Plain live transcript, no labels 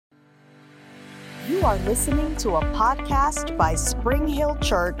You are listening to a podcast by Spring Hill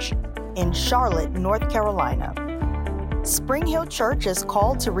Church in Charlotte, North Carolina. Spring Hill Church is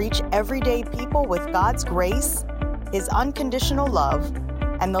called to reach everyday people with God's grace, His unconditional love,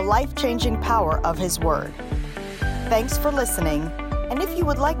 and the life-changing power of His Word. Thanks for listening, and if you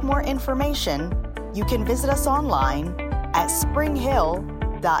would like more information, you can visit us online at springhill.cc.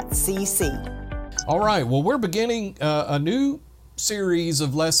 All right, well, we're beginning a new series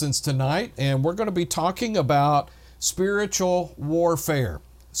of lessons tonight, and we're going to be talking about spiritual warfare.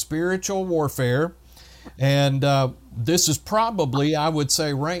 Spiritual warfare. And this is probably, I would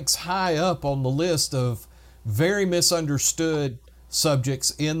say, ranks high up on the list of very misunderstood subjects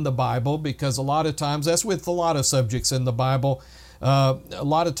in the Bible, because a lot of times, that's with a lot of subjects in the Bible, a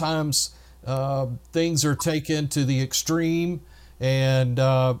lot of times things are taken to the extreme and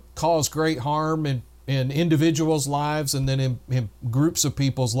cause great harm in individuals' lives and then in groups of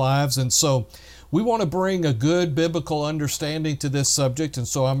people's lives. And so we want to bring a good biblical understanding to this subject. And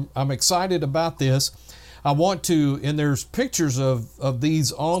so I'm excited about this. I want to, and there's pictures of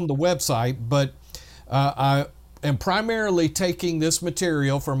these on the website, but I am primarily taking this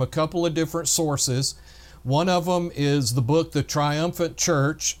material from a couple of different sources. One of them is the book, The Triumphant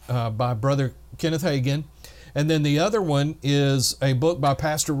Church, by Brother Kenneth Hagin. And then the other one is a book by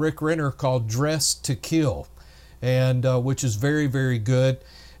Pastor Rick Renner called Dressed to Kill, and which is very, very good.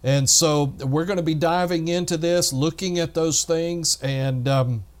 And so we're going to be diving into this, looking at those things, and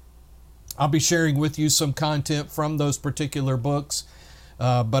I'll be sharing with you some content from those particular books.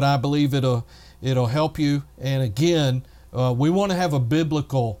 But I believe it'll help you. And again, we want to have a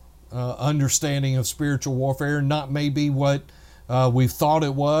biblical understanding of spiritual warfare, not maybe what we thought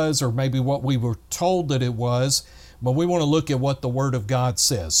it was, or maybe what we were told that it was, but we want to look at what the Word of God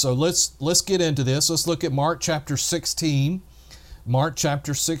says. So let's get into this. Let's look at Mark chapter 16. Mark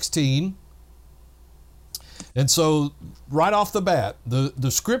chapter 16. And so right off the bat,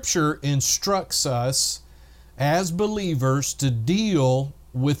 the Scripture instructs us as believers to deal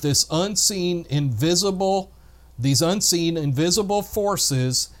with these unseen, invisible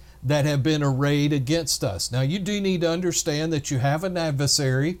forces that have been arrayed against us. Now, you do need to understand that you have an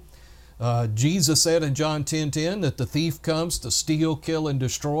adversary. Jesus said in John 10:10 that the thief comes to steal, kill, and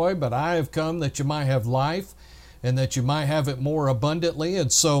destroy, but I have come that you might have life and that you might have it more abundantly.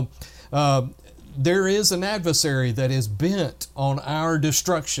 And so there is an adversary that is bent on our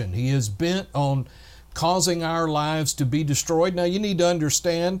destruction. He is bent on causing our lives to be destroyed. Now, you need to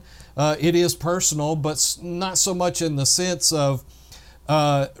understand it is personal, but not so much in the sense of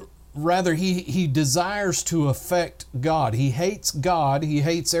rather, he desires to affect God. He hates God. He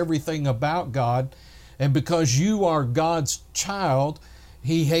hates everything about God. And because you are God's child,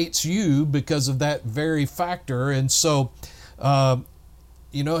 he hates you because of that very factor. And so,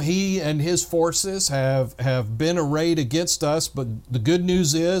 he and his forces have been arrayed against us. But the good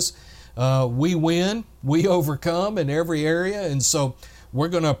news is we win. We overcome in every area. And so we're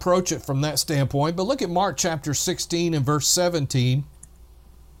going to approach it from that standpoint. But look at Mark chapter 16 and verse 17.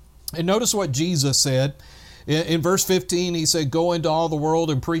 And notice what Jesus said. In verse 15, he said, "Go into all the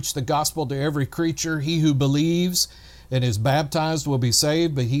world and preach the gospel to every creature. He who believes and is baptized will be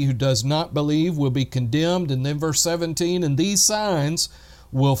saved, but he who does not believe will be condemned." And then verse 17, "And these signs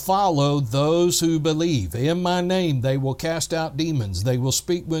will follow those who believe. In my name they will cast out demons. They will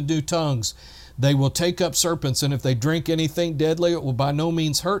speak with new tongues. They will take up serpents, and if they drink anything deadly, it will by no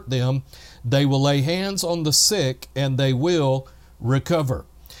means hurt them. They will lay hands on the sick, and they will recover."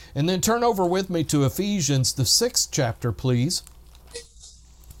 And then turn over with me to Ephesians, the 6th chapter, please.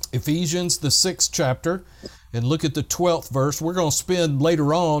 Ephesians, the 6th chapter, and look at the 12th verse. We're going to spend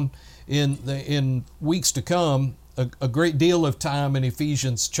later on in weeks to come a great deal of time in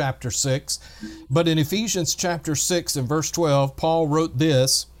Ephesians chapter 6. But in Ephesians chapter 6 and verse 12, Paul wrote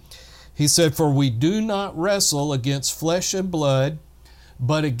this. He said, "For we do not wrestle against flesh and blood,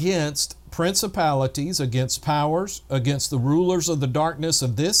 but against principalities, against powers, against the rulers of the darkness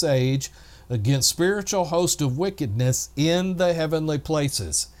of this age, against spiritual hosts of wickedness in the heavenly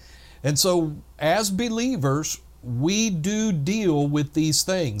places." And so as believers, we do deal with these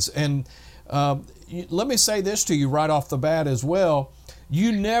things. And let me say this to you right off the bat as well.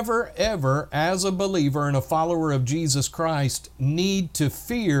 You never, ever, as a believer and a follower of Jesus Christ, need to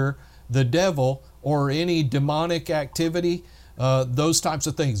fear the devil or any demonic activity, those types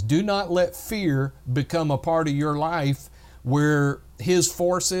of things. Do not let fear become a part of your life where his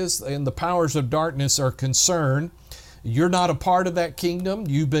forces and the powers of darkness are concerned. You're not a part of that kingdom.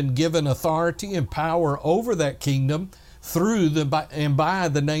 You've been given authority and power over that kingdom through and by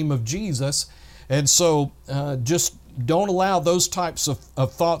the name of Jesus. And so just don't allow those types of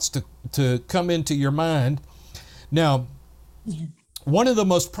thoughts to come into your mind. Now, one of the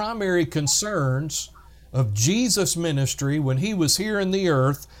most primary concerns of Jesus' ministry when he was here in the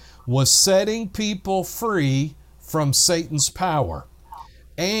earth was setting people free from Satan's power.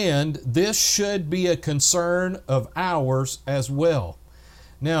 And this should be a concern of ours as well.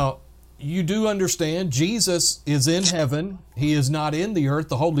 Now, you do understand Jesus is in heaven. He is not in the earth.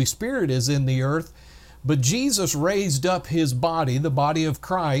 The Holy Spirit is in the earth. But Jesus raised up his body, the body of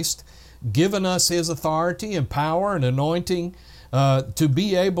Christ, given us his authority and power and anointing to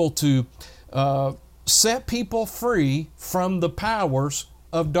be able to set people free from the powers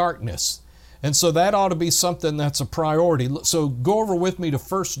of darkness. And so that ought to be something that's a priority. So go over with me to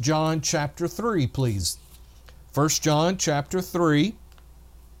 1 John chapter 3, please. 1 John chapter 3.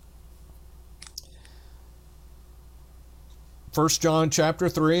 1 John chapter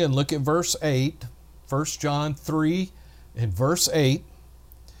 3, and look at verse 8. 1 John 3 and verse 8.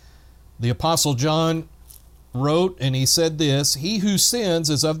 The Apostle John wrote, and he said this, "He who sins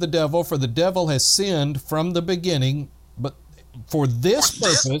is of the devil, for the devil has sinned from the beginning. But for this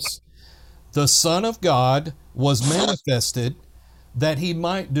purpose the Son of God was manifested, that he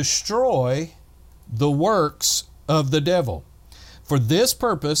might destroy the works of the devil. For this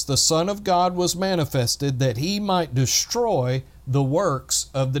purpose the Son of God was manifested, that he might destroy the works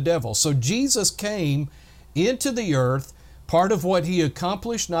of the devil." So Jesus came into the earth. Part of what he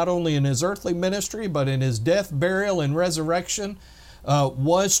accomplished, not only in his earthly ministry, but in his death, burial, and resurrection,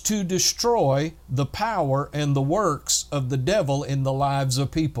 was to destroy the power and the works of the devil in the lives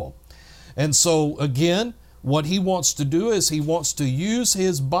of people. And so, again, what he wants to do is he wants to use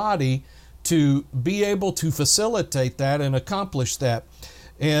his body to be able to facilitate that and accomplish that.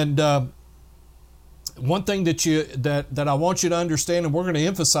 And one thing that I want you to understand, and we're going to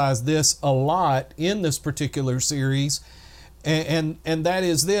emphasize this a lot in this particular series, and that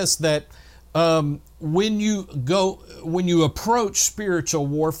is this, that when you approach spiritual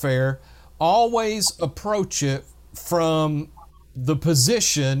warfare, always approach it from the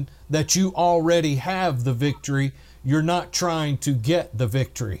position that you already have the victory. You're not trying to get the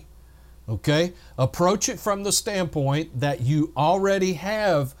victory. Okay? Approach it from the standpoint that you already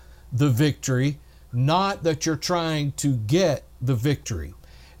have the victory, not that you're trying to get the victory.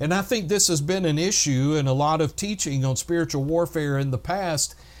 And I think this has been an issue in a lot of teaching on spiritual warfare in the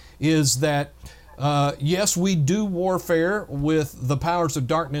past, is that yes, we do warfare with the powers of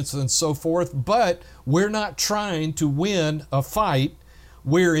darkness and so forth, but we're not trying to win a fight.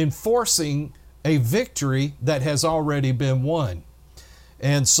 We're enforcing a victory that has already been won.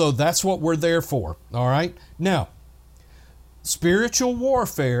 And so that's what we're there for. All right. Now, spiritual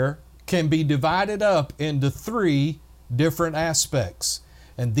warfare can be divided up into 3 different aspects.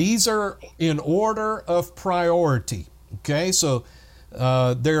 And these are in order of priority. Okay. So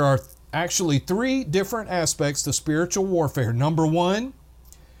there are actually 3 different aspects to spiritual warfare. Number 1,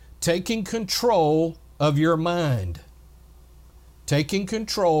 taking control of your mind. Taking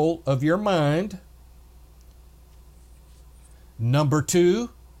control of your mind. Number 2,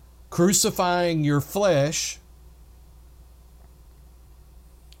 crucifying your flesh.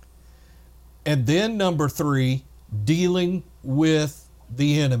 And then number 3, dealing with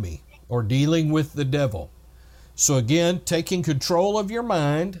the enemy or dealing with the devil. So again, taking control of your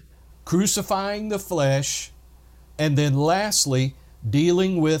mind, crucifying the flesh, and then lastly,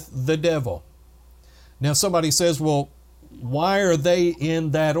 dealing with the devil. Now somebody says, well, why are they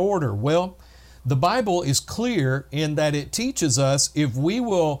in that order? Well, the Bible is clear in that it teaches us, if we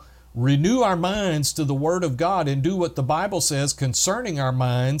will renew our minds to the Word of God and do what the Bible says concerning our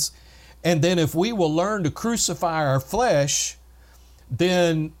minds, and then if we will learn to crucify our flesh,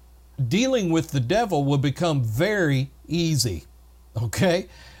 then dealing with the devil will become very easy. Okay?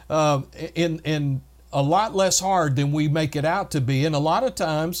 And a lot less hard than we make it out to be. And a lot of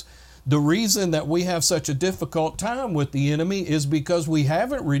times, the reason that we have such a difficult time with the enemy is because we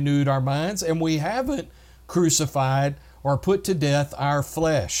haven't renewed our minds and we haven't crucified or put to death our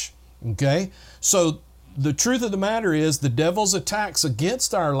flesh. Okay? So the truth of the matter is, the devil's attacks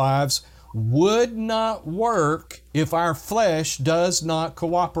against our lives would not work if our flesh does not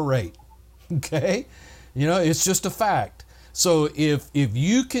cooperate. Okay? You know, it's just a fact. So if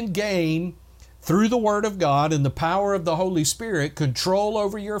you can gain, through the Word of God and the power of the Holy Spirit, control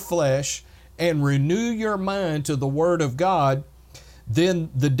over your flesh and renew your mind to the Word of God, then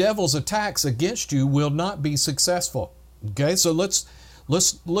the devil's attacks against you will not be successful. Okay, so let's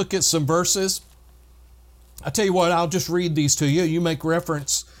look at some verses. I tell you what, I'll just read these to you. You make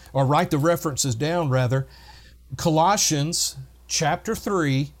reference, or write the references down rather. Colossians chapter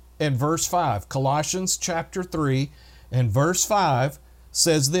 3 and verse 5. Colossians chapter 3 And verse 5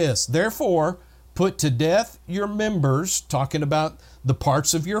 says this, therefore, put to death your members, talking about the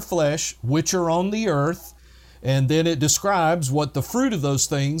parts of your flesh, which are on the earth. And then it describes what the fruit of those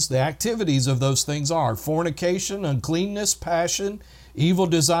things, the activities of those things are: fornication, uncleanness, passion, evil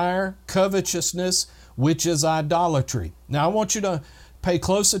desire, covetousness, which is idolatry. Now, I want you to pay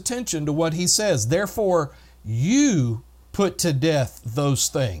close attention to what he says. Therefore, you put to death those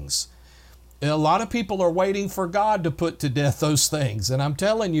things. A lot of people are waiting for God to put to death those things. And I'm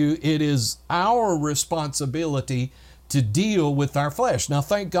telling you, it is our responsibility to deal with our flesh. Now,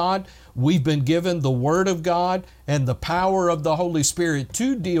 thank God, we've been given the Word of God and the power of the Holy Spirit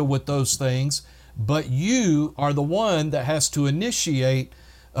to deal with those things, but you are the one that has to initiate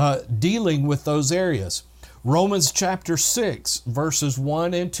dealing with those areas. Romans chapter 6, verses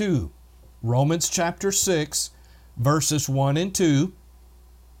 1 and 2. Romans chapter 6, verses 1 and 2.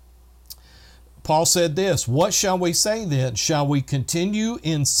 Paul said this, what shall we say then? Shall we continue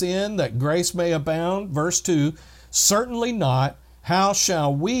in sin that grace may abound? Verse 2, certainly not. How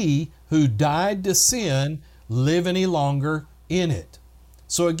shall we who died to sin live any longer in it?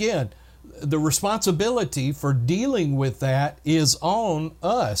 So again, the responsibility for dealing with that is on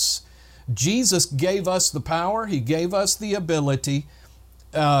us. Jesus gave us the power. He gave us the ability,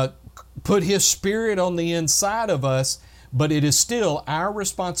 put His Spirit on the inside of us, but it is still our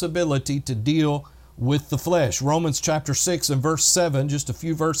responsibility to deal with the flesh. Romans chapter 6 and verse 7, just a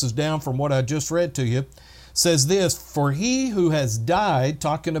few verses down from what I just read to you, says this, for he who has died,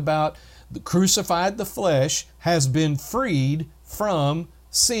 talking about crucified the flesh, has been freed from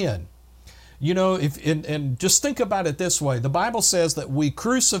sin. You know, and just think about it this way. The Bible says that we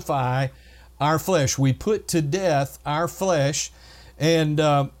crucify our flesh. We put to death our flesh. And,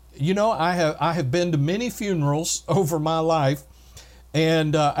 you know, I have been to many funerals over my life,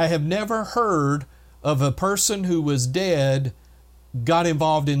 and I have never heard of a person who was dead got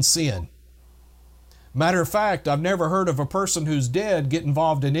involved in sin. Matter of fact, I've never heard of a person who's dead get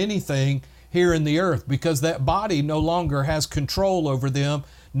involved in anything here in the earth, because that body no longer has control over them,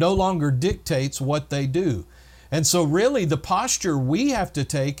 no longer dictates what they do. And so really the posture we have to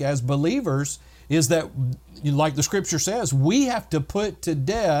take as believers is that, like the scripture says, we have to put to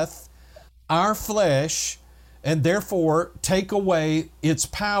death our flesh and therefore take away its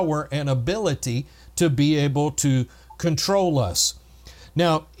power and ability to be able to control us.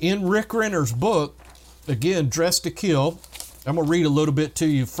 Now, in Rick Renner's book, again, Dressed to Kill, I'm going to read a little bit to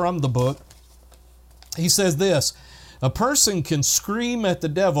you from the book. He says this, a person can scream at the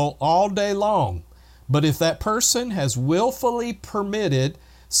devil all day long, but if that person has willfully permitted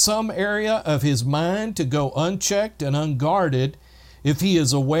some area of his mind to go unchecked and unguarded, if he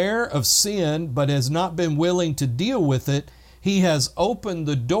is aware of sin but has not been willing to deal with it, he has opened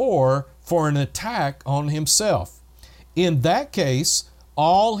the door for an attack on himself. In that case,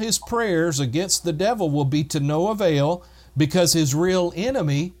 all his prayers against the devil will be to no avail, because his real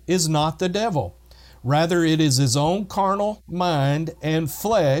enemy is not the devil. Rather, it is his own carnal mind and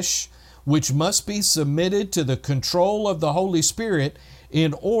flesh, which must be submitted to the control of the Holy Spirit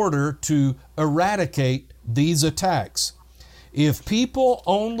in order to eradicate these attacks. If people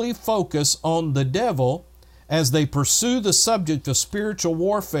only focus on the devil as they pursue the subject of spiritual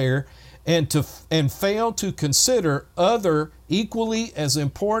warfare and fail to consider other equally as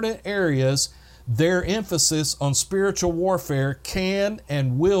important areas, their emphasis on spiritual warfare can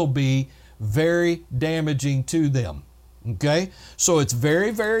and will be very damaging to them. Okay? So it's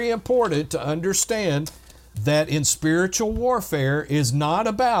very, very important to understand that in spiritual warfare is not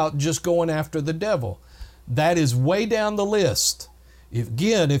about just going after the devil. That is way down the list.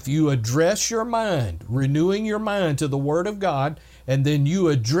 If you address your mind, renewing your mind to the Word of God, and then you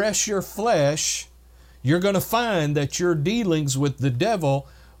address your flesh, you're going to find that your dealings with the devil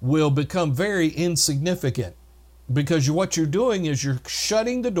will become very insignificant, because what you're doing is you're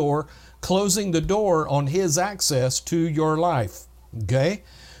shutting the door, closing the door on his access to your life. Okay?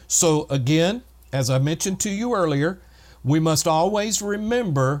 So again, as I mentioned to you earlier, we must always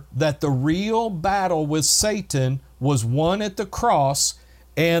remember that the real battle with Satan was won at the cross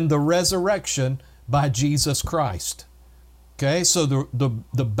and the resurrection by Jesus Christ. Okay? So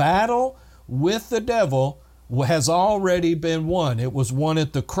the battle with the devil has already been won. It was won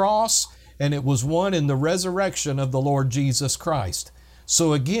at the cross, and it was won in the resurrection of the Lord Jesus Christ.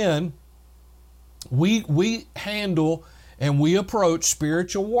 So again, we handle and we approach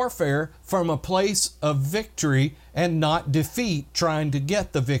spiritual warfare from a place of victory and not defeat, trying to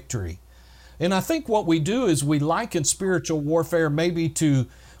get the victory. And I think what we do is we liken spiritual warfare maybe to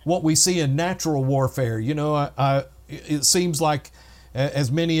what we see in natural warfare. You know, it seems like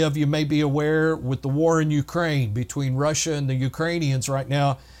As many of you may be aware, with the war in Ukraine between Russia and the Ukrainians right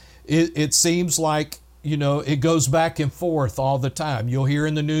now, it seems like, it goes back and forth all the time. You'll hear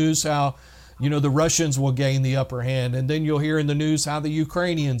in the news how, the Russians will gain the upper hand, and then you'll hear in the news how the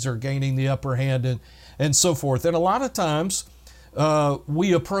Ukrainians are gaining the upper hand, and so forth. And a lot of times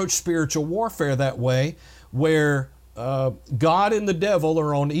we approach spiritual warfare that way, where God and the devil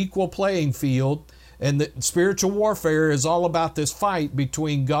are on equal playing field, and the spiritual warfare is all about this fight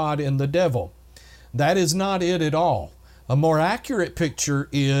between God and the devil. That is not it at all. A more accurate picture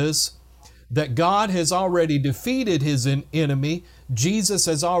is that God has already defeated his enemy. Jesus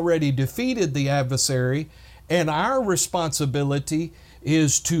has already defeated the adversary, and our responsibility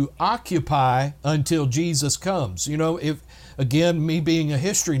is to occupy until Jesus comes. If, again, me being a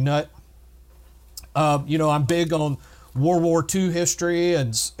history nut, I'm big on World War II history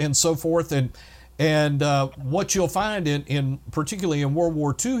and so forth, and what you'll find in particularly in World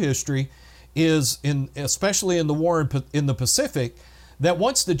War II history is, especially in the war in the Pacific, that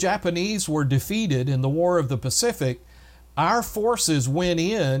once the Japanese were defeated in the War of the Pacific, our forces went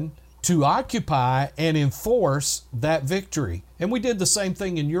in to occupy and enforce that victory. And we did the same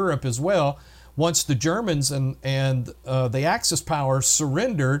thing in Europe as well. Once the Germans and the Axis powers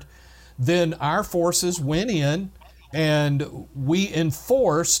surrendered, then our forces went in and we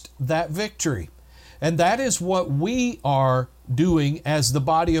enforced that victory. And that is what we are doing as the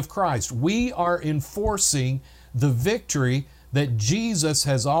body of Christ. We are enforcing the victory that Jesus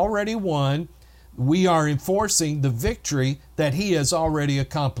has already won. We are enforcing the victory that he has already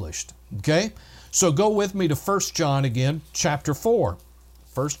accomplished. Okay? So go with me to 1 John again, chapter 4.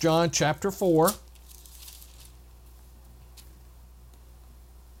 1 John chapter 4.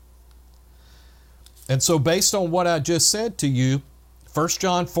 And so based on what I just said to you, 1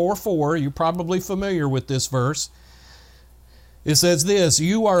 John 4:4, you're probably familiar with this verse. It says this,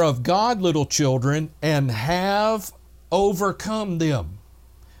 "You are of God, little children, and have overcome them,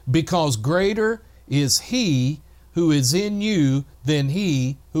 because greater is he who is in you than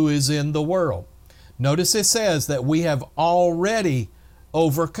he who is in the world." Notice it says that we have already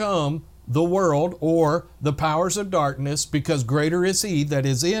overcome the world or the powers of darkness, because greater is he that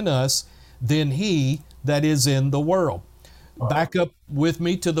is in us than he that is in the world. Back up with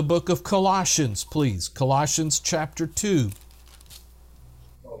me to the book of Colossians, please. Colossians chapter 2.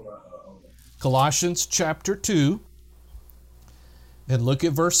 Colossians chapter 2. And look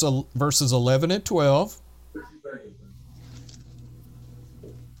at verses 11 and 12.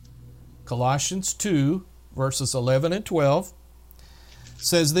 Colossians 2, verses 11 and 12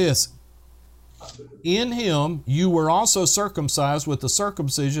 says this, "In him you were also circumcised with the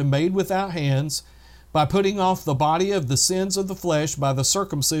circumcision made without hands, by putting off the body of the sins of the flesh by the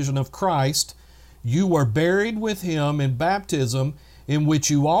circumcision of Christ. You were buried with him in baptism, in which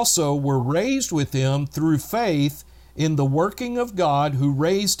you also were raised with him through faith in the working of God who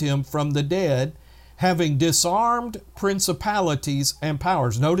raised him from the dead, having disarmed principalities and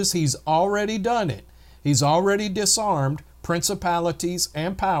powers." Notice he's already done it. He's already disarmed principalities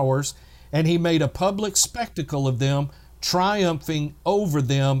and powers, and he made a public spectacle of them, triumphing over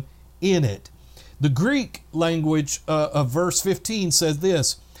them in it. The Greek language of verse 15 says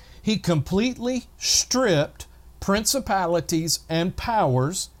this, "He completely stripped principalities and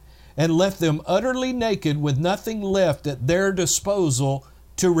powers and left them utterly naked with nothing left at their disposal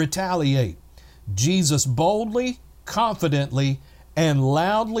to retaliate. Jesus boldly, confidently, and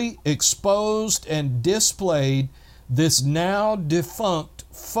loudly exposed and displayed this now defunct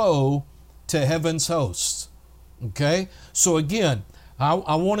foe to heaven's hosts." Okay? So again,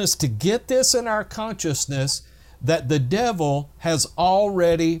 I want us to get this in our consciousness that the devil has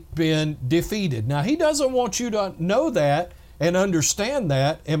already been defeated. Now, he doesn't want you to know that and understand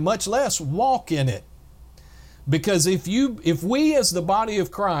that, and much less walk in it. Because if we as the body of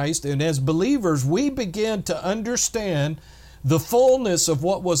Christ and as believers, we begin to understand the fullness of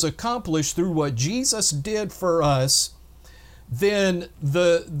what was accomplished through what Jesus did for us, then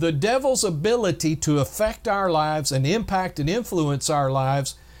the devil's ability to affect our lives and impact and influence our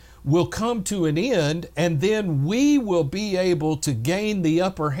lives will come to an end, and then we will be able to gain the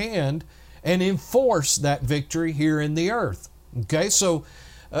upper hand and enforce that victory here in the earth. Okay, so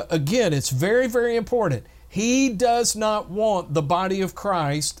again, it's very, very important. He does not want the body of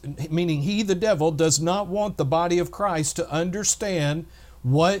Christ, meaning he, the devil, does not want the body of Christ to understand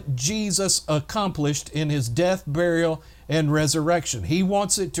what Jesus accomplished in his death, burial, and resurrection. He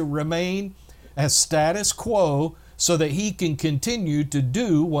wants it to remain as status quo so that he can continue to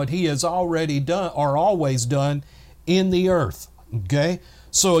do what he has already done or always done in the earth. Okay?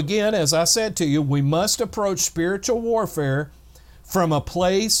 So again, as I said to you, we must approach spiritual warfare from a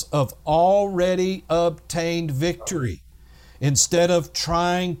place of already obtained victory instead of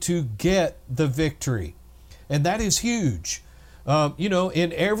trying to get the victory. And that is huge,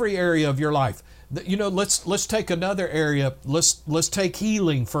 in every area of your life. Let's take another area. Let's take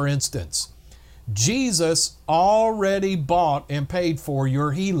healing, for instance. Jesus already bought and paid for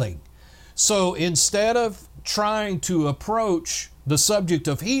your healing. So instead of trying to approach the subject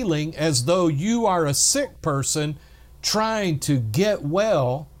of healing as though you are a sick person trying to get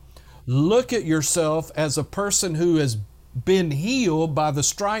well, look at yourself as a person who has been healed by the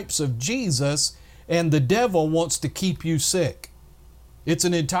stripes of Jesus, and the devil wants to keep you sick. It's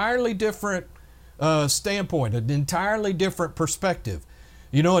an entirely different standpoint, an entirely different perspective.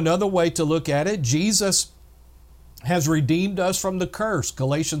 Another way to look at it, Jesus has redeemed us from the curse.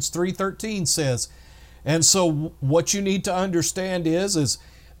 Galatians 3:13 says. And so what you need to understand is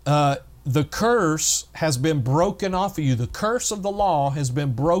the curse has been broken off of you. The curse of the law has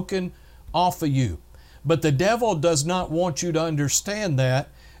been broken off of you. But the devil does not want you to understand that.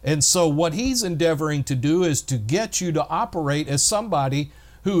 And so what he's endeavoring to do is to get you to operate as somebody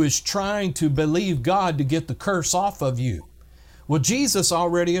who is trying to believe God to get the curse off of you. Well, Jesus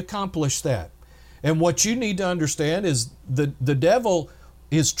already accomplished that. And what you need to understand is the devil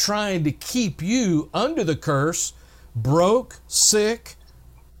is trying to keep you under the curse, broke, sick,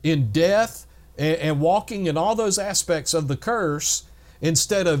 in death, and walking in all those aspects of the curse,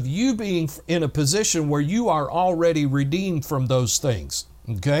 instead of you being in a position where you are already redeemed from those things.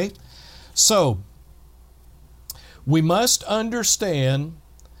 Okay? So, we must understand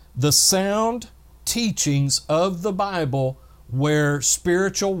the sound teachings of the Bible where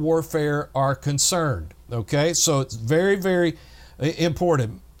spiritual warfare are concerned. Okay? So it's very, very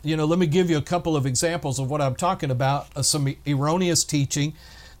important. Let me give you a couple of examples of what I'm talking about, some erroneous teaching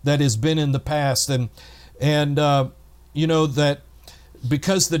that has been in the past. And that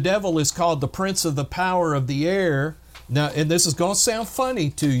because the devil is called the prince of the power of the air. Now, and this is going to sound funny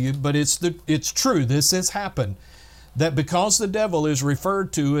to you, but it's true. This has happened. That because the devil is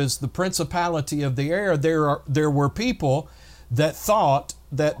referred to as the principality of the air, there were people that thought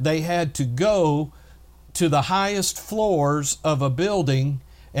that they had to go to the highest floors of a building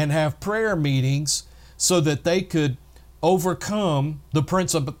and have prayer meetings so that they could overcome the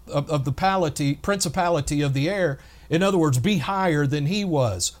principality of the air. In other words, be higher than he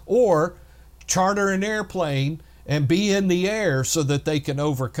was, or charter an airplane and be in the air so that they can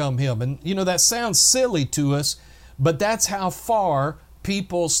overcome him. And that sounds silly to us, but that's how far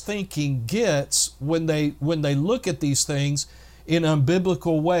people's thinking gets when they look at these things in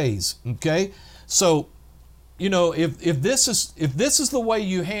unbiblical ways. Okay? So, if this is the way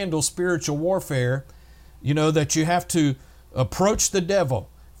you handle spiritual warfare, that you have to approach the devil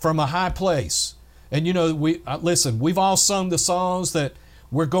from a high place. And we've all sung the songs that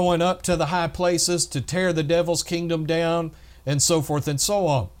we're going up to the high places to tear the devil's kingdom down, and so forth and so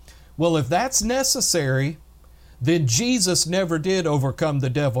on. Well, if that's necessary, then Jesus never did overcome the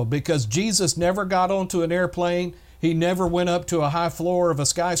devil, because Jesus never got onto an airplane. He never went up to a high floor of a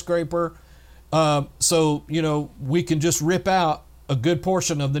skyscraper. So we can just rip out a good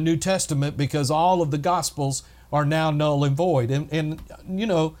portion of the New Testament because all of the Gospels are now null and void.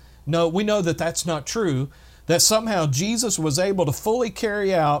 No, we know that that's not true, that somehow Jesus was able to fully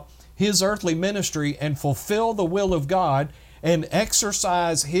carry out his earthly ministry and fulfill the will of God and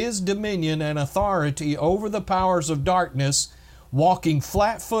exercise his dominion and authority over the powers of darkness, walking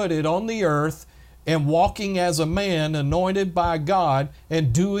flat-footed on the earth and walking as a man anointed by God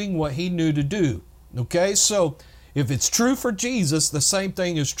and doing what he knew to do. Okay, so if it's true for Jesus, the same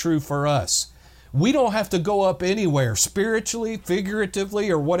thing is true for us. We don't have to go up anywhere, spiritually, figuratively,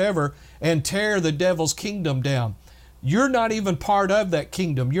 or whatever, and tear the devil's kingdom down. You're not even part of that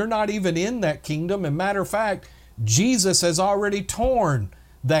kingdom. You're not even in that kingdom. And matter of fact, Jesus has already torn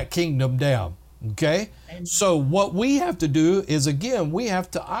that kingdom down. Okay? So what we have to do is, again, we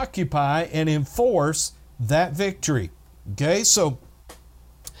have to occupy and enforce that victory. Okay? So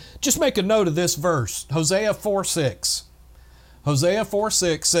just make a note of this verse, Hosea 4:6. Hosea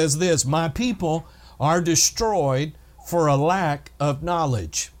 4:6 says this, "My people are destroyed for a lack of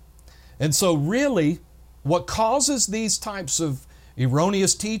knowledge." And so really, what causes these types of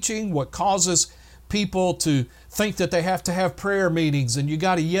erroneous teaching, what causes people to think that they have to have prayer meetings and you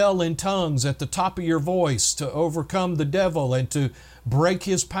got to yell in tongues at the top of your voice to overcome the devil and to break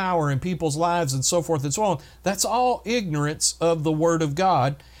his power in people's lives and so forth and so on, that's all ignorance of the Word of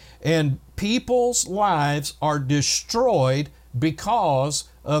God. And people's lives are destroyed because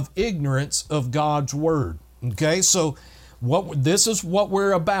of ignorance of God's Word. Okay, so This is what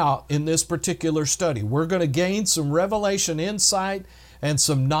we're about in this particular study. We're going to gain some revelation insight and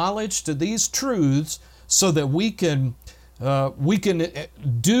some knowledge to these truths so that we can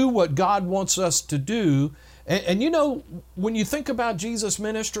do what God wants us to do. And you know, when you think about Jesus'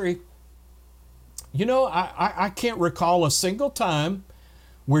 ministry, you know, I can't recall a single time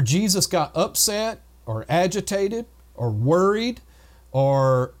where Jesus got upset or agitated or worried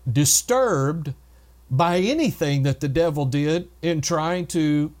or disturbed by anything that the devil did in trying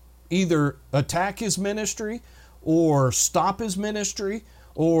to either attack his ministry or stop his ministry,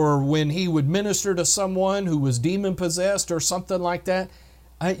 or when he would minister to someone who was demon possessed or something like that.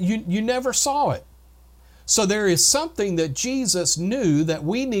 You never saw it. So there is something that Jesus knew that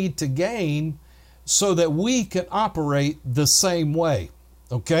we need to gain so that we can operate the same way.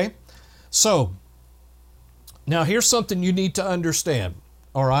 Okay? So now here's something you need to understand.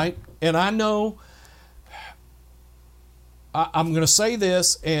 All right? And I know I'm going to say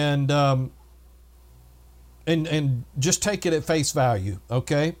this and just take it at face value,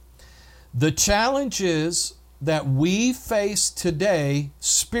 okay? The challenges that we face today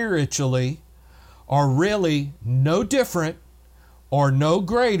spiritually are really no different or no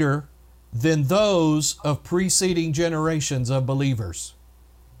greater than those of preceding generations of believers.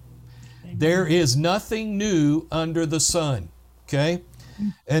 There is nothing new under the sun, okay?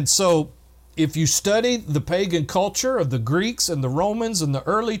 And so if you study the pagan culture of the Greeks and the Romans and the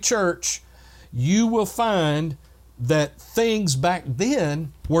early church, you will find that things back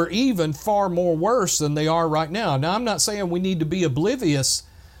then were even far more worse than they are right now. Now, I'm not saying we need to be oblivious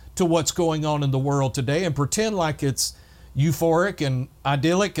to what's going on in the world today and pretend like it's euphoric and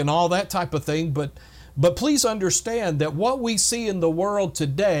idyllic and all that type of thing, but please understand that what we see in the world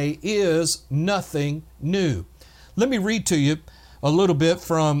today is nothing new. Let me read to you a little bit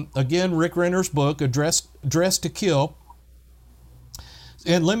from, again, Rick Renner's book, Dressed to Kill.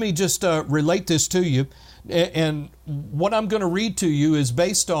 And let me just relate this to you. And what I'm going to read to you is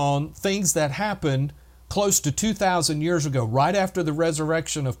based on things that happened close to 2,000 years ago, right after the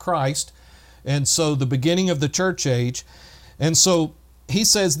resurrection of Christ. And so the beginning of the church age. And so he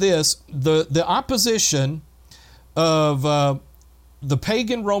says this, the opposition of the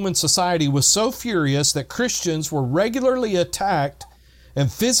pagan Roman society was so furious that Christians were regularly attacked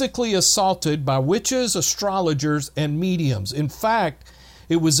and physically assaulted by witches, astrologers, and mediums. In fact,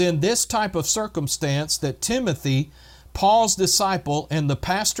 it was in this type of circumstance that Timothy, Paul's disciple and the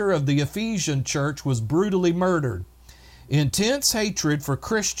pastor of the Ephesian church, was brutally murdered. Intense hatred for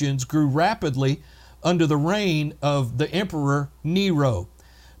Christians grew rapidly under the reign of the Emperor Nero.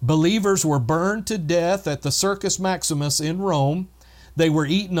 Believers were burned to death at the Circus Maximus in Rome. They were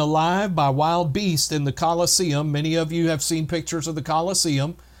eaten alive by wild beasts in the Colosseum. Many of you have seen pictures of the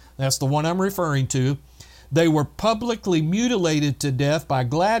Colosseum. That's the one I'm referring to. They were publicly mutilated to death by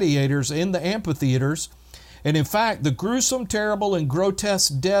gladiators in the amphitheaters. And in fact, the gruesome, terrible, and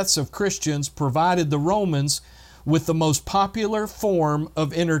grotesque deaths of Christians provided the Romans with the most popular form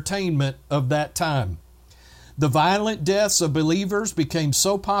of entertainment of that time. The violent deaths of believers became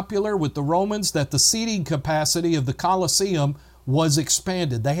so popular with the Romans that the seating capacity of the Colosseum was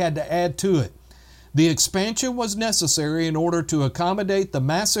expanded. They had to add to it. The expansion was necessary in order to accommodate the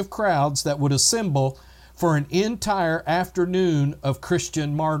massive crowds that would assemble for an entire afternoon of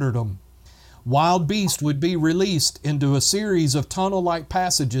Christian martyrdom. Wild beasts would be released into a series of tunnel-like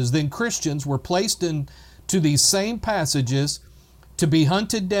passages. Then Christians were placed into these same passages to be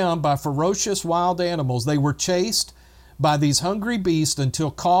hunted down by ferocious wild animals. They were chased by these hungry beasts until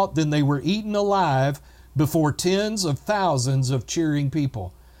caught, then they were eaten alive before tens of thousands of cheering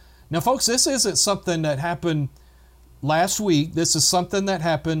people. Now, folks, this isn't something that happened last week. This is something that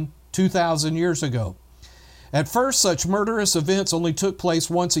happened 2,000 years ago. At first, such murderous events only took place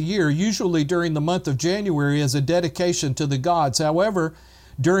once a year, usually during the month of January as a dedication to the gods. However,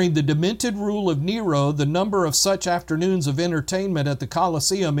 during the demented rule of Nero, the number of such afternoons of entertainment at the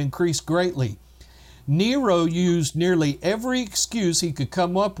Colosseum increased greatly. Nero used nearly every excuse he could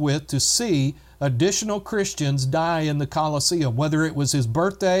come up with to see additional Christians die in the Colosseum, whether it was his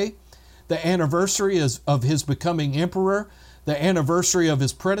birthday, the anniversary of his becoming emperor, the anniversary of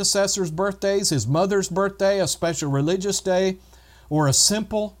his predecessors' birthdays, his mother's birthday, a special religious day, or a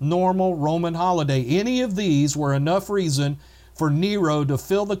simple, normal Roman holiday. Any of these were enough reason for Nero to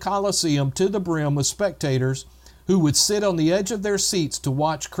fill the Colosseum to the brim with spectators who would sit on the edge of their seats to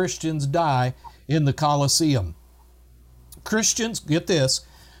watch Christians die in the Colosseum. Christians, get this,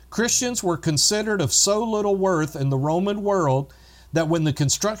 Christians were considered of so little worth in the Roman world that when the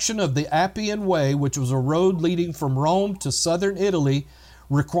construction of the Appian Way, which was a road leading from Rome to southern Italy,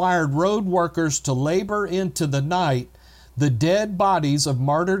 required road workers to labor into the night, the dead bodies of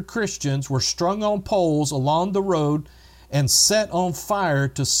martyred Christians were strung on poles along the road and set on fire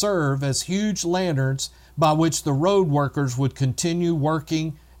to serve as huge lanterns by which the road workers would continue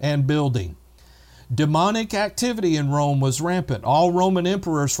working and building. Demonic activity in Rome was rampant. All Roman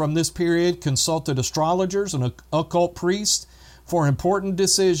emperors from this period consulted astrologers and occult priests for important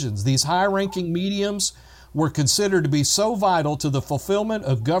decisions. These high-ranking mediums were considered to be so vital to the fulfillment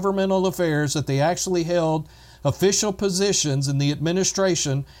of governmental affairs that they actually held official positions in the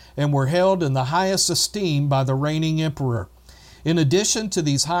administration and were held in the highest esteem by the reigning emperor. In addition to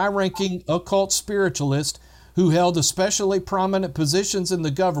these high-ranking occult spiritualists who held especially prominent positions in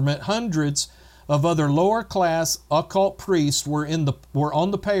the government, hundreds of other lower-class occult priests were on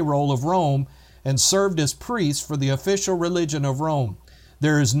the payroll of Rome and served as priests for the official religion of Rome.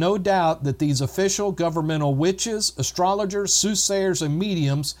 There is no doubt that these official governmental witches, astrologers, soothsayers, and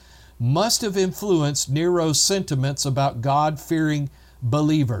mediums must have influenced Nero's sentiments about God-fearing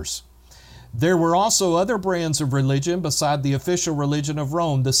believers. There were also other brands of religion beside the official religion of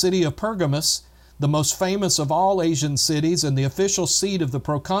Rome. The city of Pergamus, the most famous of all Asian cities and the official seat of the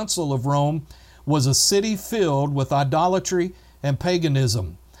proconsul of Rome, was a city filled with idolatry and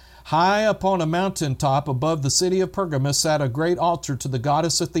paganism. High upon a mountaintop above the city of Pergamus sat a great altar to the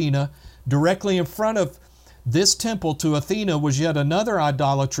goddess Athena. Directly in front of this temple to Athena was yet another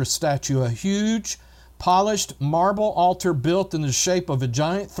idolatrous statue, a huge, polished marble altar built in the shape of a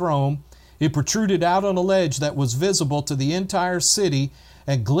giant throne. It protruded out on a ledge that was visible to the entire city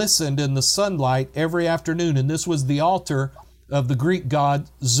and glistened in the sunlight every afternoon. And this was the altar of the Greek god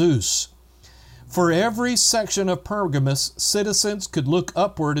Zeus. For every section of Pergamus, citizens could look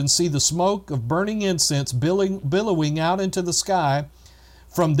upward and see the smoke of burning incense billowing out into the sky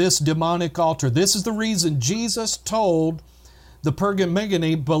from this demonic altar. This is the reason Jesus told the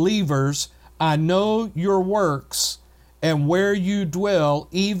Pergamene believers, "I know your works and where you dwell,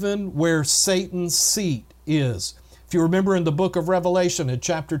 even where Satan's seat is." If you remember in the book of Revelation in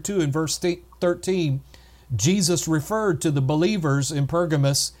chapter 2 and verse 13, Jesus referred to the believers in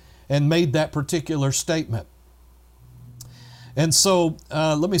Pergamus and made that particular statement. And so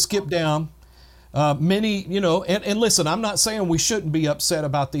let me skip down. Many, and listen, I'm not saying we shouldn't be upset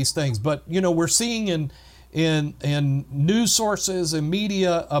about these things, but, we're seeing in news sources and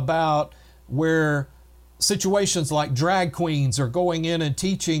media about where situations like drag queens are going in and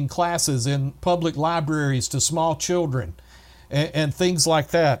teaching classes in public libraries to small children and things like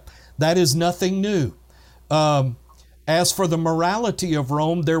that. That is nothing new. As for the morality of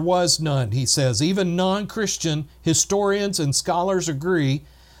Rome, there was none, he says. Even non-Christian historians and scholars agree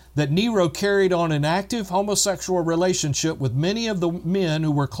that Nero carried on an active homosexual relationship with many of the men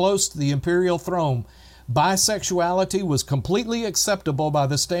who were close to the imperial throne. Bisexuality was completely acceptable by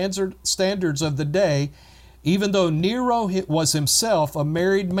the standards of the day, even though Nero was himself a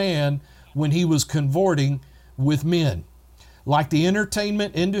married man when he was cavorting with men. Like the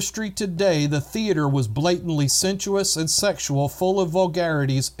entertainment industry today, the theater was blatantly sensuous and sexual, full of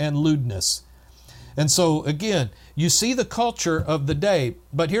vulgarities and lewdness. And so, again, you see the culture of the day.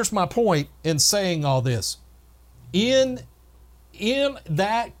 But here's my point in saying all this. In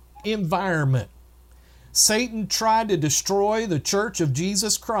that environment, Satan tried to destroy the church of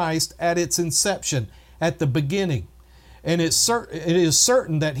Jesus Christ at its inception, at the beginning. And it is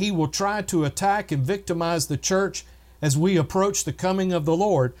certain that he will try to attack and victimize the church as we approach the coming of the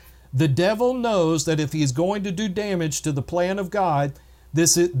Lord. The devil knows that if he is going to do damage to the plan of God,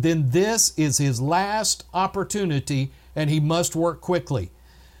 then this is his last opportunity, and he must work quickly.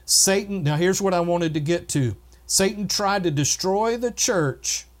 Satan, now here's what I wanted to get to. Satan tried to destroy the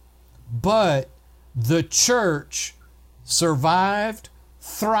church, but the church survived,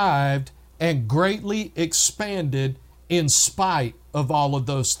 thrived, and greatly expanded in spite of all of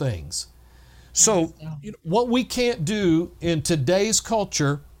those things. So what we can't do in today's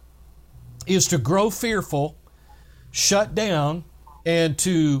culture is to grow fearful, shut down, and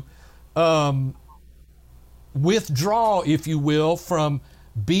to withdraw, if you will, from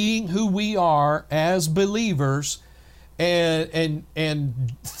being who we are as believers and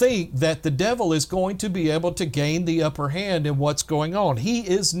think that the devil is going to be able to gain the upper hand in what's going on. He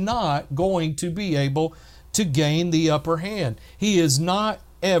is not going to be able to gain the upper hand. He is not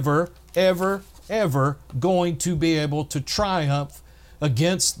ever going to be able to triumph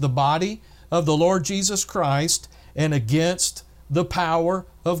against the body of the Lord Jesus Christ and against the power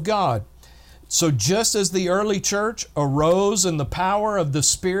of God. So just as the early church arose in the power of the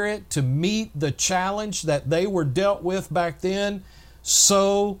Spirit to meet the challenge that they were dealt with back then,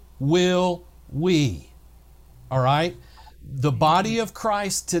 so will we. All right? The body of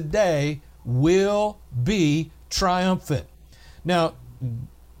Christ today will be triumphant. Now,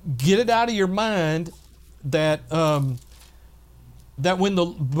 get it out of your mind that that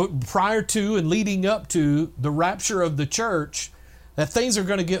when prior to and leading up to the rapture of the church, that things are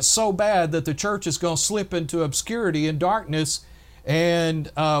going to get so bad that the church is going to slip into obscurity and darkness,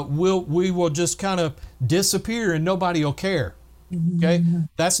 and we will just kind of disappear and nobody will care. Okay,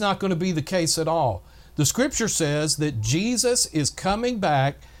 that's not going to be the case at all. The scripture says that Jesus is coming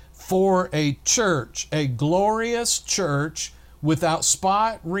back for a church, a glorious church without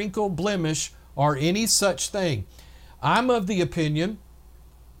spot, wrinkle, blemish, or any such thing. I'm of the opinion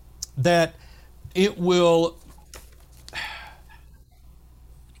that it will.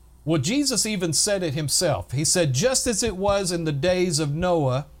 Well, Jesus even said it himself. He said, just as it was in the days of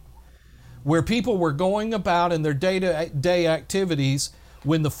Noah, where people were going about in their day-to-day activities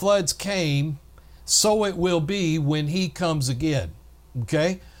when the floods came, so it will be when he comes again.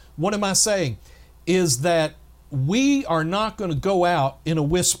 Okay? What am I saying? Is that we are not going to go out in a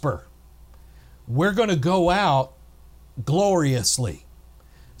whisper. We're going to go out gloriously.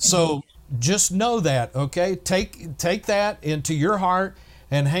 So just know that, okay? Take that into your heart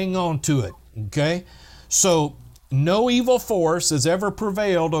and hang on to it, okay? So no evil force has ever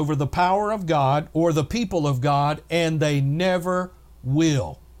prevailed over the power of God or the people of God, and they never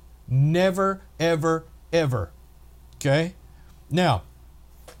will. Never, ever, ever. Okay? Now,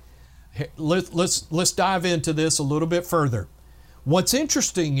 let's dive into this a little bit further. What's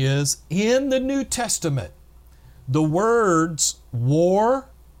interesting is in the New Testament, the words war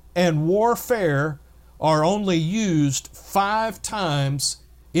and warfare are only used 5 times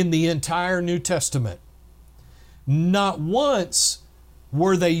in the entire New Testament. Not once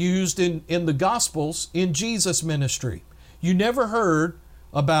were they used in the Gospels in Jesus' ministry. You never heard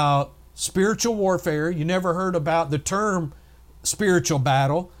about spiritual warfare. You never heard about the term spiritual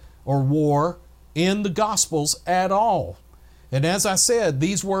battle or war in the Gospels at all. And as I said,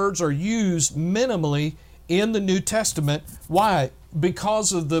 these words are used minimally in the New Testament. Why?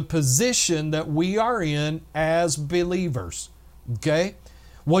 Because of the position that we are in as believers. Okay?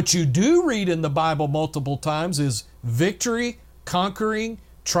 What you do read in the Bible multiple times is victory, conquering,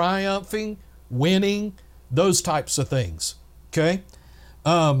 triumphing, winning, those types of things. Okay?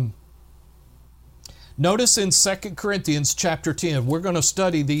 Notice in 2 Corinthians chapter 10, we're going to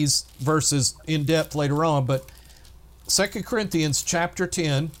study these verses in depth later on, but 2 Corinthians chapter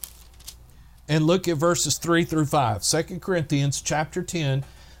 10, and look at verses 3 through 5. 2 Corinthians chapter 10,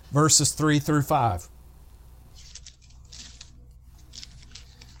 verses 3 through 5.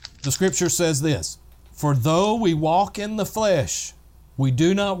 The scripture says this, "For though we walk in the flesh, we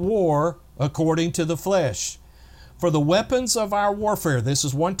do not war according to the flesh. For the weapons of our warfare," this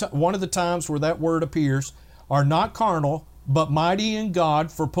is one of the times where that word appears, "are not carnal, but mighty in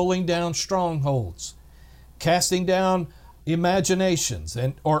God for pulling down strongholds, casting down imaginations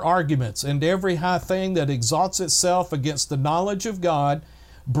or arguments, and every high thing that exalts itself against the knowledge of God,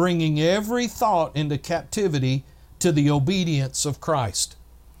 bringing every thought into captivity to the obedience of Christ."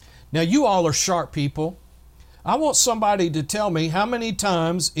 Now, you all are sharp people. I want somebody to tell me how many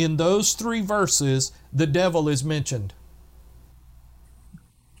times in those 3 verses the devil is mentioned.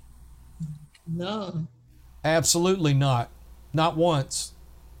 No. Absolutely not. Not once.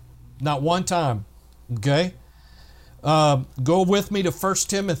 Not one time. Okay? Go with me to 1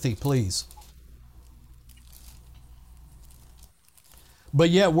 Timothy, please. But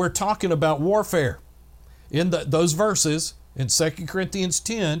yet we're talking about warfare. In those verses, in 2 Corinthians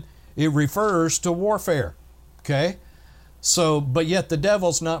 10, it refers to warfare. Okay? So, but yet the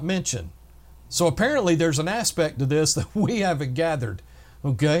devil's not mentioned. So apparently there's an aspect to this that we haven't gathered.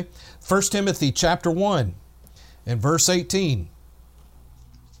 Okay? 1 Timothy chapter 1 and verse 18.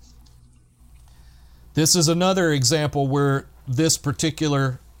 This is another example where this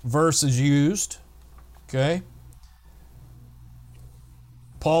particular verse is used. Okay?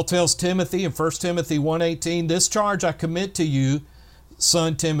 Paul tells Timothy in 1 Timothy 1:18, "This charge I commit to you,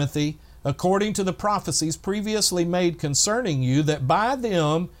 son Timothy, according to the prophecies previously made concerning you, that by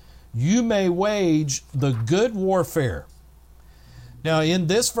them you may wage the good warfare." Now, in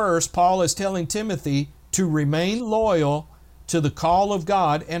this verse, Paul is telling Timothy to remain loyal to the call of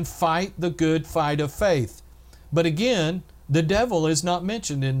God and fight the good fight of faith. But again, the devil is not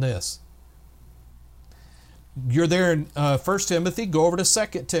mentioned in this. You're there in 1 Timothy, go over to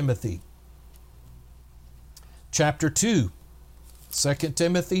 2 Timothy chapter 2. 2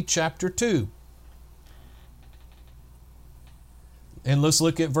 Timothy chapter 2. And let's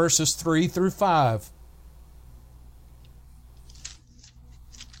look at verses 3 through 5.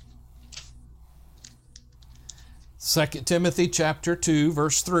 Second Timothy chapter 2,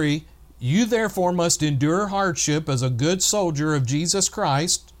 verse 3. You therefore must endure hardship as a good soldier of Jesus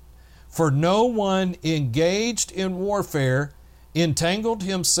Christ, for no one engaged in warfare entangles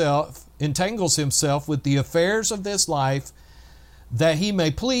himself with the affairs of this life, that he may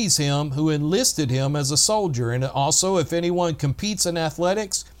please him who enlisted him as a soldier. And also, if anyone competes in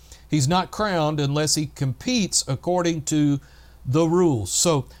athletics, he's not crowned unless he competes according to the rules.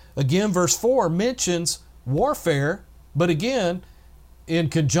 So again, verse 4 mentions warfare, but again, in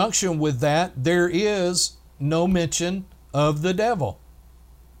conjunction with that, there is no mention of the devil.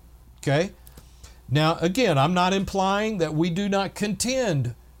 Okay? Now, again, I'm not implying that we do not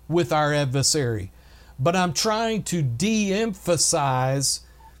contend with our adversary, but I'm trying to de-emphasize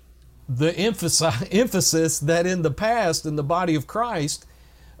the emphasis that in the past, in the body of Christ,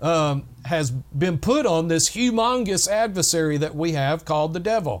 has been put on this humongous adversary that we have called the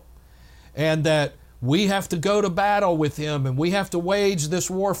devil, and that we have to go to battle with him, and we have to wage this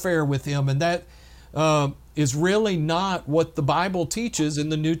warfare with him, and that is really not what the Bible teaches in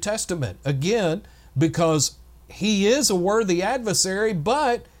the New Testament. Again, because he is a worthy adversary,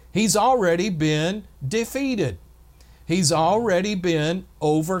 but he's already been defeated. He's already been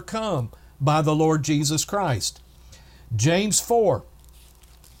overcome by the Lord Jesus Christ. James 4.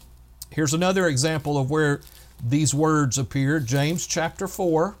 Here's another example of where these words appear. James chapter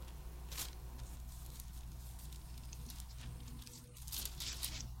 4.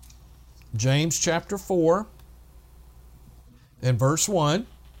 James chapter 4 and verse 1.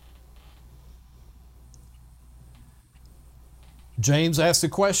 James asked a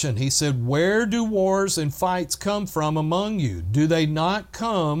question. He said, "Where do wars and fights come from among you? Do they not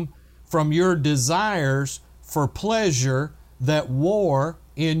come from your desires for pleasure that war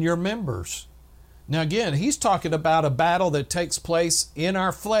in your members?" Now again, he's talking about a battle that takes place in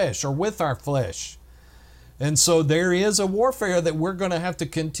our flesh or with our flesh. And so there is a warfare that we're going to have to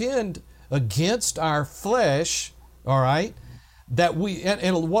contend against our flesh, all right? That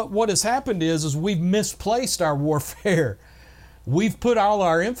what has happened is we've misplaced our warfare. We've put all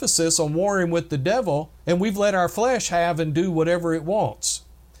our emphasis on warring with the devil, and we've let our flesh have and do whatever it wants.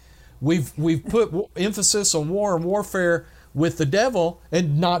 We've put emphasis on war and warfare with the devil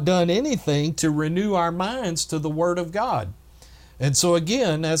and not done anything to renew our minds to the Word of God. And so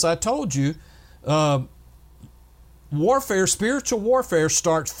again, as I told you, warfare, spiritual warfare,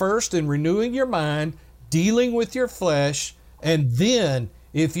 starts first in renewing your mind, dealing with your flesh, and then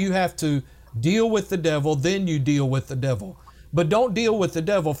if you have to deal with the devil, then you deal with the devil. But don't deal with the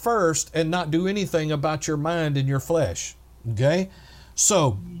devil first and not do anything about your mind and your flesh. Okay?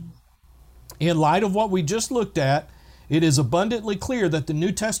 So, in light of what we just looked at, it is abundantly clear that the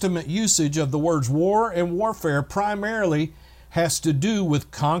New Testament usage of the words war and warfare primarily has to do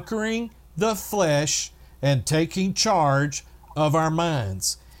with conquering the flesh and taking charge of our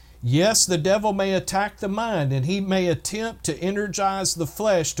minds. Yes, the devil may attack the mind, and he may attempt to energize the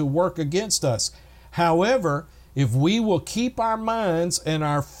flesh to work against us. However, if we will keep our minds and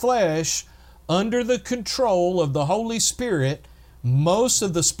our flesh under the control of the Holy Spirit, most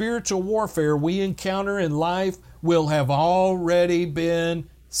of the spiritual warfare we encounter in life will have already been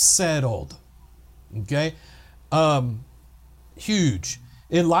settled. Okay? Huge.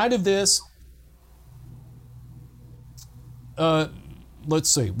 In light of this, let's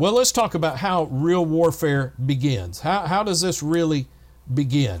see. Well, let's talk about how real warfare begins. How does this really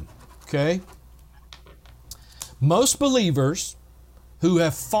begin? Okay? Most believers who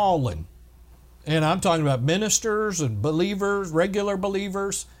have fallen, and I'm talking about ministers and believers, regular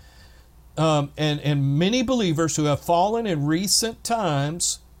believers, and many believers who have fallen in recent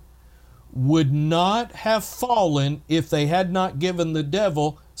times would not have fallen if they had not given the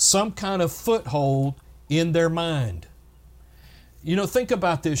devil some kind of foothold in their mind. You know, think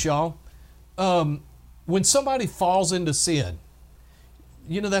about this, y'all. When somebody falls into sin,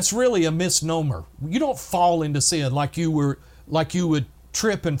 you know, that's really a misnomer. You don't fall into sin like you would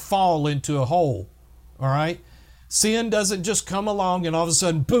trip and fall into a hole. All right? Sin doesn't just come along and all of a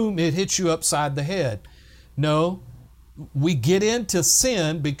sudden, boom, it hits you upside the head. No, we get into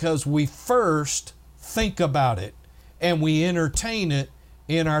sin because we first think about it and we entertain it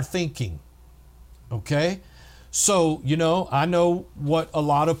in our thinking. Okay? So, you know, I know what a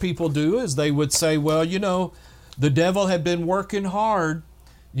lot of people do is they would say, well, you know, the devil had been working hard,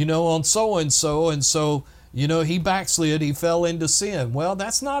 you know, on so-and-so, and so, you know, he backslid, he fell into sin. Well,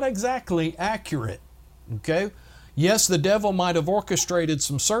 that's not exactly accurate, okay? Yes, the devil might have orchestrated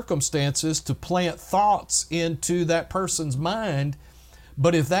some circumstances to plant thoughts into that person's mind,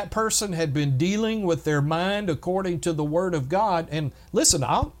 but if that person had been dealing with their mind according to the Word of God, and listen,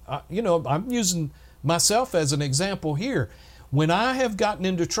 I'm using myself as an example here. When I have gotten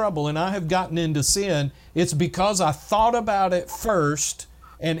into trouble and I have gotten into sin, it's because I thought about it first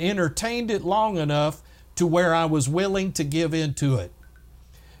and entertained it long enough to where I was willing to give into it.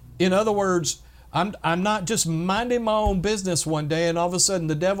 In other words, I'm not just minding my own business one day and all of a sudden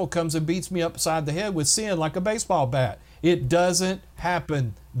the devil comes and beats me upside the head with sin like a baseball bat. It doesn't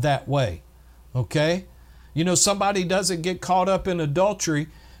happen that way. Okay? You know, somebody doesn't get caught up in adultery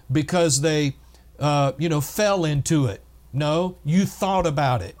because they, fell into it. No, you thought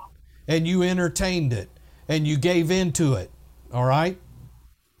about it and you entertained it and you gave into it. All right?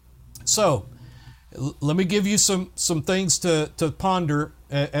 So, let me give you some things to ponder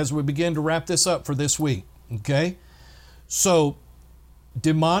as we begin to wrap this up for this week. Okay? So,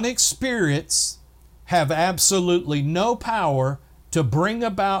 demonic spirits have absolutely no power to bring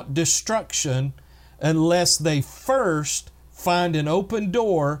about destruction unless they first find an open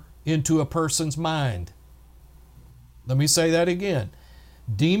door into a person's mind. Let me say that again.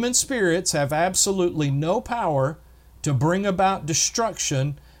 Demon spirits have absolutely no power to bring about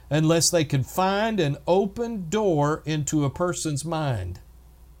destruction unless they can find an open door into a person's mind.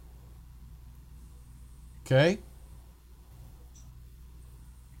 Okay?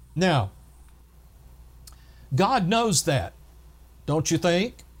 Now, God knows that. Don't you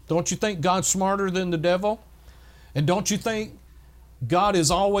think? Don't you think God's smarter than the devil? And don't you think God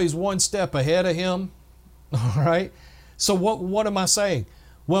is always one step ahead of him? All right? So what am I saying?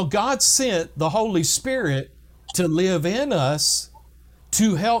 Well, God sent the Holy Spirit to live in us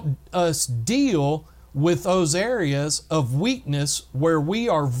to help us deal with those areas of weakness where we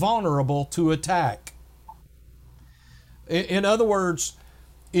are vulnerable to attack. In other words,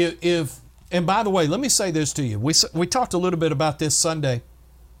 and by the way, let me say this to you. We talked a little bit about this Sunday.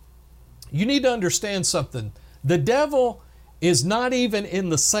 You need to understand something. The devil is not even in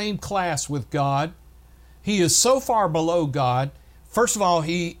the same class with God. He is so far below God. First of all,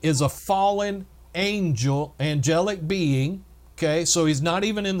 he is a fallen angelic being. Okay, so he's not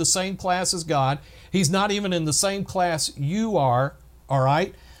even in the same class as God. He's not even in the same class you are. All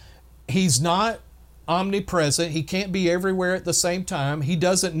right? He's not omnipresent. He can't be everywhere at the same time. He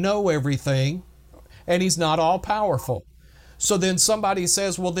doesn't know everything. And he's not all powerful. So then somebody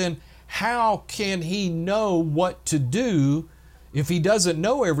says, well, then how can he know what to do? If he doesn't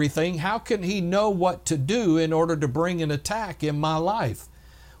know everything, how can he know what to do in order to bring an attack in my life?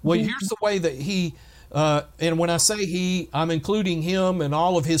 Well, here's the way that he, and when I say he, I'm including him and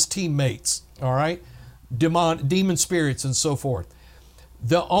all of his teammates, all right? Demon spirits and so forth.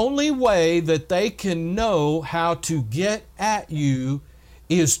 The only way that they can know how to get at you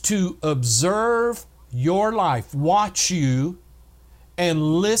is to observe your life, watch you, and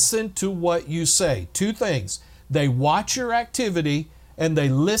listen to what you say. Two things. They watch your activity and they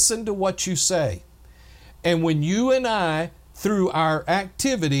listen to what you say. And when you and I, through our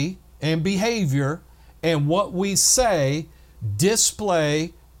activity and behavior and what we say,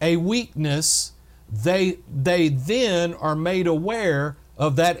 display a weakness, they then are made aware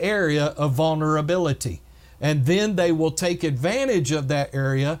of that area of vulnerability. And then they will take advantage of that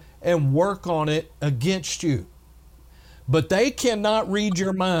area and work on it against you. But they cannot read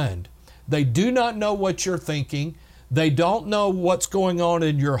your mind. They do not know what you're thinking. They don't know what's going on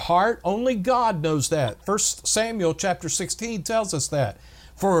in your heart. Only God knows that. 1 Samuel chapter 16 tells us that.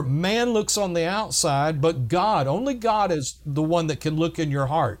 For man looks on the outside, but God, only God is the one that can look in your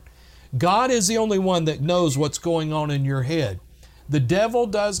heart. God is the only one that knows what's going on in your head. The devil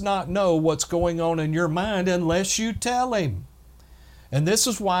does not know what's going on in your mind unless you tell him. And this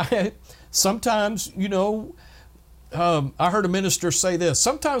is why sometimes, I heard a minister say this.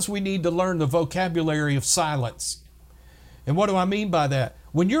 Sometimes we need to learn the vocabulary of silence. And what do I mean by that?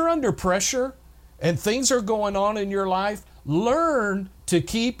 When you're under pressure and things are going on in your life, learn to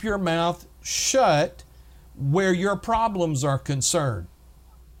keep your mouth shut where your problems are concerned.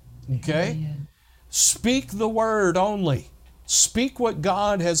 Okay? Amen. Speak the word only. Speak what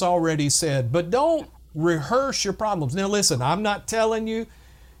God has already said, but don't rehearse your problems. Now listen, I'm not telling you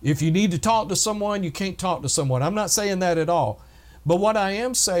if you need to talk to someone, you can't talk to someone. I'm not saying that at all. But what I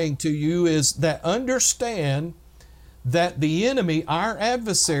am saying to you is that understand that the enemy, our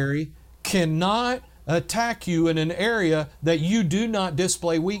adversary, cannot attack you in an area that you do not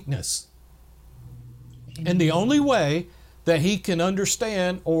display weakness. And the only way that he can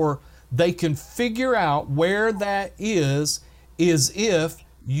understand or they can figure out where that is if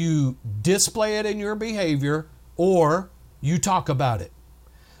you display it in your behavior or you talk about it.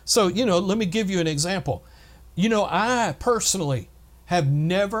 So, let me give you an example. I personally have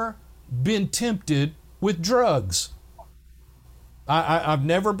never been tempted with drugs. I've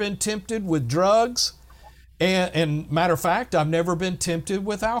never been tempted with drugs. And matter of fact, I've never been tempted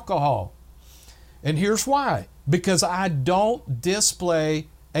with alcohol. And here's why. Because I don't display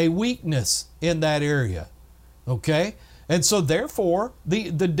a weakness in that area. Okay? And so therefore, the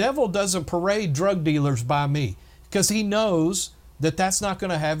devil doesn't parade drug dealers by me, because he knows that that's not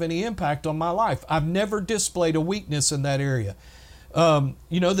going to have any impact on my life. I've never displayed a weakness in that area.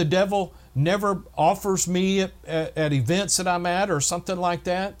 The devil never offers me at events that I'm at or something like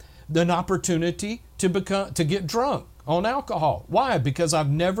that an opportunity to get drunk on alcohol. Why? Because I've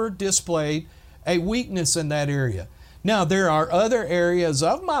never displayed a weakness in that area. Now, there are other areas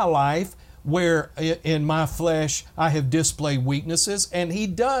of my life where in my flesh I have displayed weaknesses, and he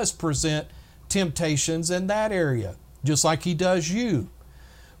does present temptations in that area, just like he does you.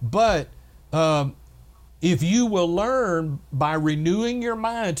 But if you will learn by renewing your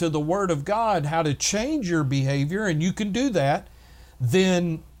mind to the Word of God how to change your behavior, and you can do that,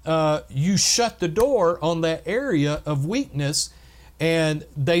 then you shut the door on that area of weakness, and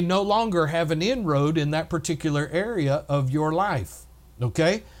they no longer have an inroad in that particular area of your life.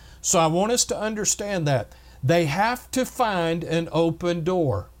 Okay? So I want us to understand that. They have to find an open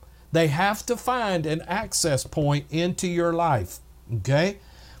door. They have to find an access point into your life. Okay?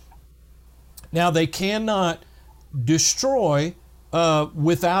 Now, they cannot destroy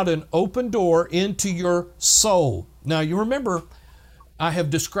without an open door into your soul. Now, you remember, I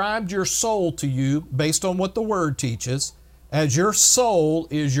have described your soul to you based on what the Word teaches, as your soul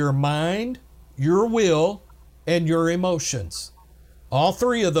is your mind, your will, and your emotions. All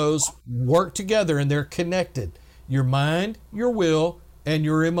three of those work together and they're connected. Your mind, your will, and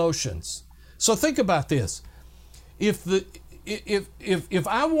your emotions. So think about this. If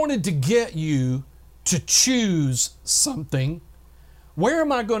I wanted to get you to choose something, where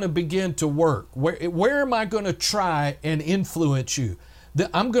am I going to begin to work? Where am I going to try and influence you?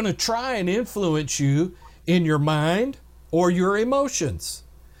 I'm going to try and influence you in your mind or your emotions,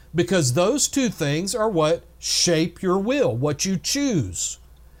 because those two things are what shape your will, what you choose.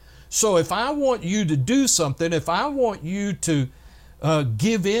 So if I want you to do something, if I want you to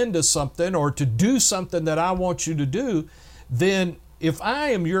give in to something or to do something that I want you to do, then if I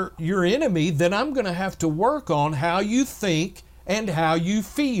am your enemy, then I'm going to have to work on how you think and how you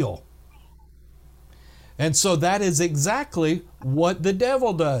feel. And so that is exactly what the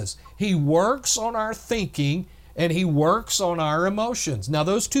devil does. He works on our thinking and he works on our emotions. Now,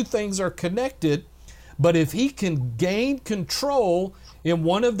 those two things are connected, but if he can gain control in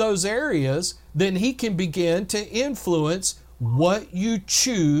one of those areas, then he can begin to influence what you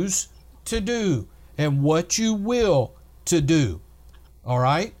choose to do and what you will to do. All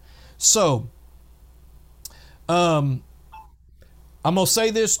right? So, I'm going to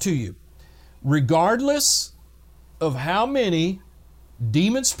say this to you. Regardless of how many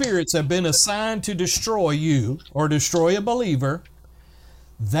demon spirits have been assigned to destroy you or destroy a believer,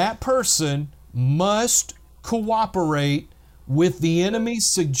 that person must cooperate with the enemy's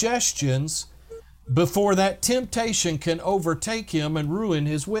suggestions before that temptation can overtake him and ruin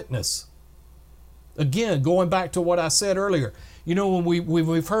his witness. Again, going back to what I said earlier, you know, when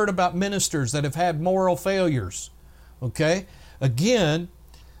we've heard about ministers that have had moral failures, okay? Again,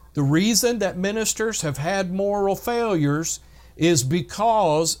 the reason that ministers have had moral failures is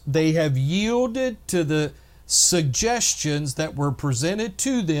because they have yielded to the suggestions that were presented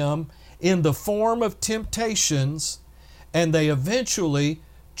to them in the form of temptations, and they eventually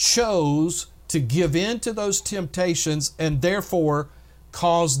chose to give in to those temptations and therefore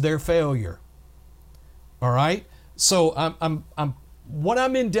caused their failure. All right? So what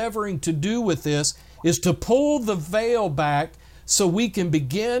I'm endeavoring to do with this is to pull the veil back so we can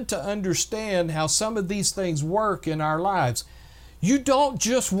begin to understand how some of these things work in our lives. You don't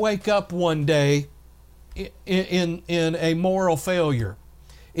just wake up one day in a moral failure.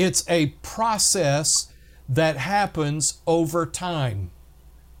 It's a process that happens over time.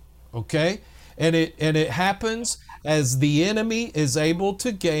 Okay? And it happens as the enemy is able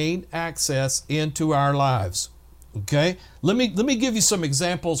to gain access into our lives. Okay? Let me give you some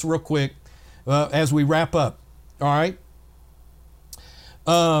examples real quick as we wrap up. All right?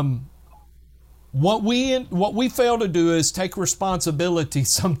 What we fail to do is take responsibility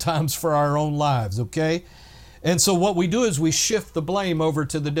sometimes for our own lives, okay? And so what we do is we shift the blame over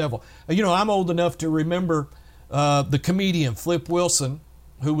to the devil. You know, I'm old enough to remember the comedian Flip Wilson,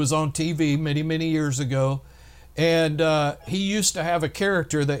 who was on TV many, many years ago. And he used to have a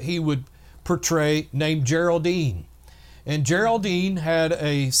character that he would portray named Geraldine. And Geraldine had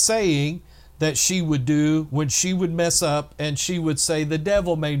a saying that she would do when she would mess up, and she would say, "The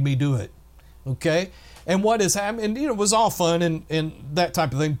devil made me do it." Okay? And what has happened, and you know, it was all fun and that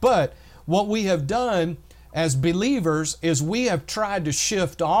type of thing. But what we have done as believers is we have tried to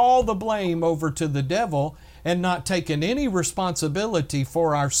shift all the blame over to the devil and not taken any responsibility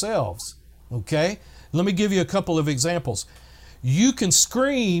for ourselves. Okay? Let me give you a couple of examples. You can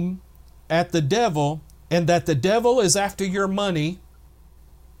scream at the devil and that the devil is after your money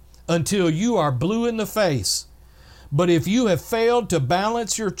until you are blue in the face. But if you have failed to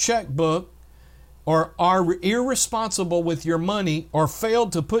balance your checkbook or are irresponsible with your money or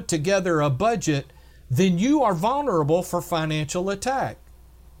failed to put together a budget, then you are vulnerable for financial attack.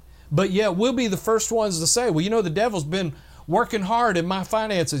 But yet we'll be the first ones to say, well, you know, the devil's been working hard in my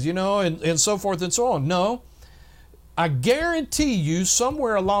finances, you know, and so forth and so on. No, I guarantee you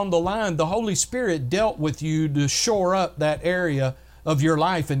somewhere along the line, the Holy Spirit dealt with you to shore up that area of your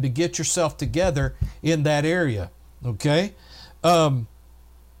life and to get yourself together in that area. Okay?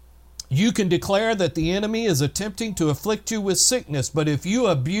 You can declare that the enemy is attempting to afflict you with sickness, but if you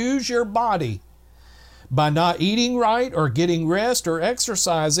abuse your body by not eating right or getting rest or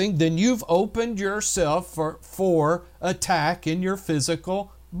exercising, then you've opened yourself for attack in your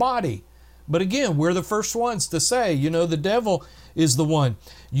physical body. But again, we're the first ones to say, you know, the devil is the one.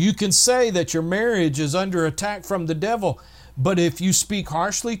 You can say that your marriage is under attack from the devil, but if you speak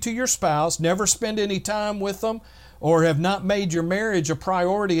harshly to your spouse, never spend any time with them, or have not made your marriage a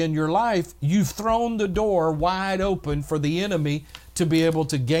priority in your life, you've thrown the door wide open for the enemy to be able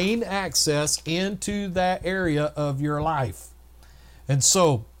to gain access into that area of your life. And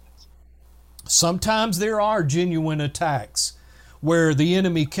so, sometimes there are genuine attacks where the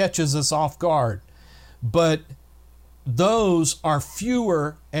enemy catches us off guard, but those are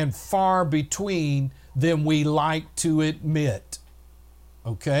fewer and far between than we like to admit.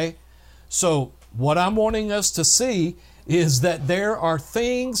 Okay? So, what I'm wanting us to see is that there are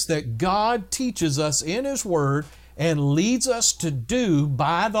things that God teaches us in His Word and leads us to do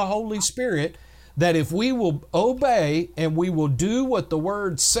by the Holy Spirit, that if we will obey and we will do what the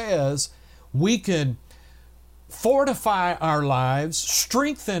Word says, we can fortify our lives,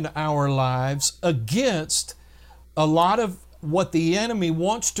 strengthen our lives against a lot of what the enemy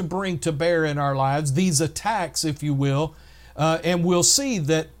wants to bring to bear in our lives, these attacks, if you will, and we'll see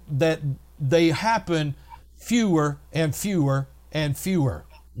that they happen fewer and fewer and fewer.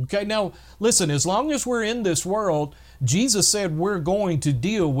 Okay, now listen, as long as we're in this world, Jesus said we're going to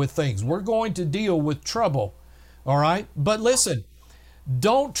deal with things. We're going to deal with trouble. All right? But listen,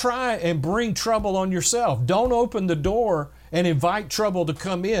 don't try and bring trouble on yourself. Don't open the door and invite trouble to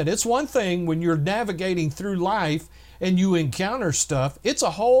come in. It's one thing when you're navigating through life and you encounter stuff. It's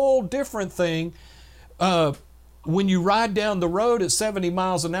a whole different thing when you ride down the road at 70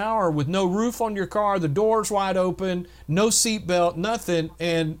 miles an hour with no roof on your car, the door's wide open, no seatbelt, nothing,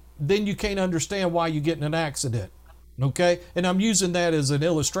 and then you can't understand why you get in an accident. Okay? And I'm using that as an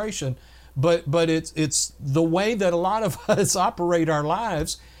illustration, but it's the way that a lot of us operate our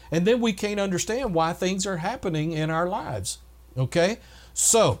lives, and then we can't understand why things are happening in our lives. Okay?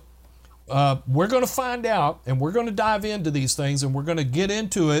 So, we're going to find out, and we're going to dive into these things, and we're going to get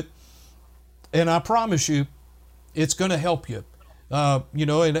into it, and I promise you, it's going to help you. You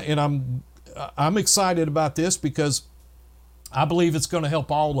know, and I'm excited about this because I believe it's going to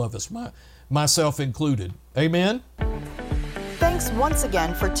help all of us, myself included. Amen? Thanks once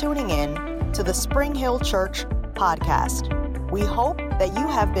again for tuning in to the Spring Hill Church podcast. We hope that you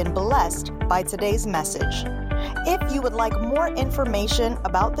have been blessed by today's message. If you would like more information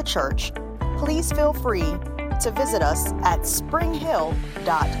about the church, please feel free to visit us at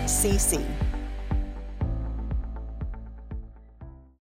springhill.cc.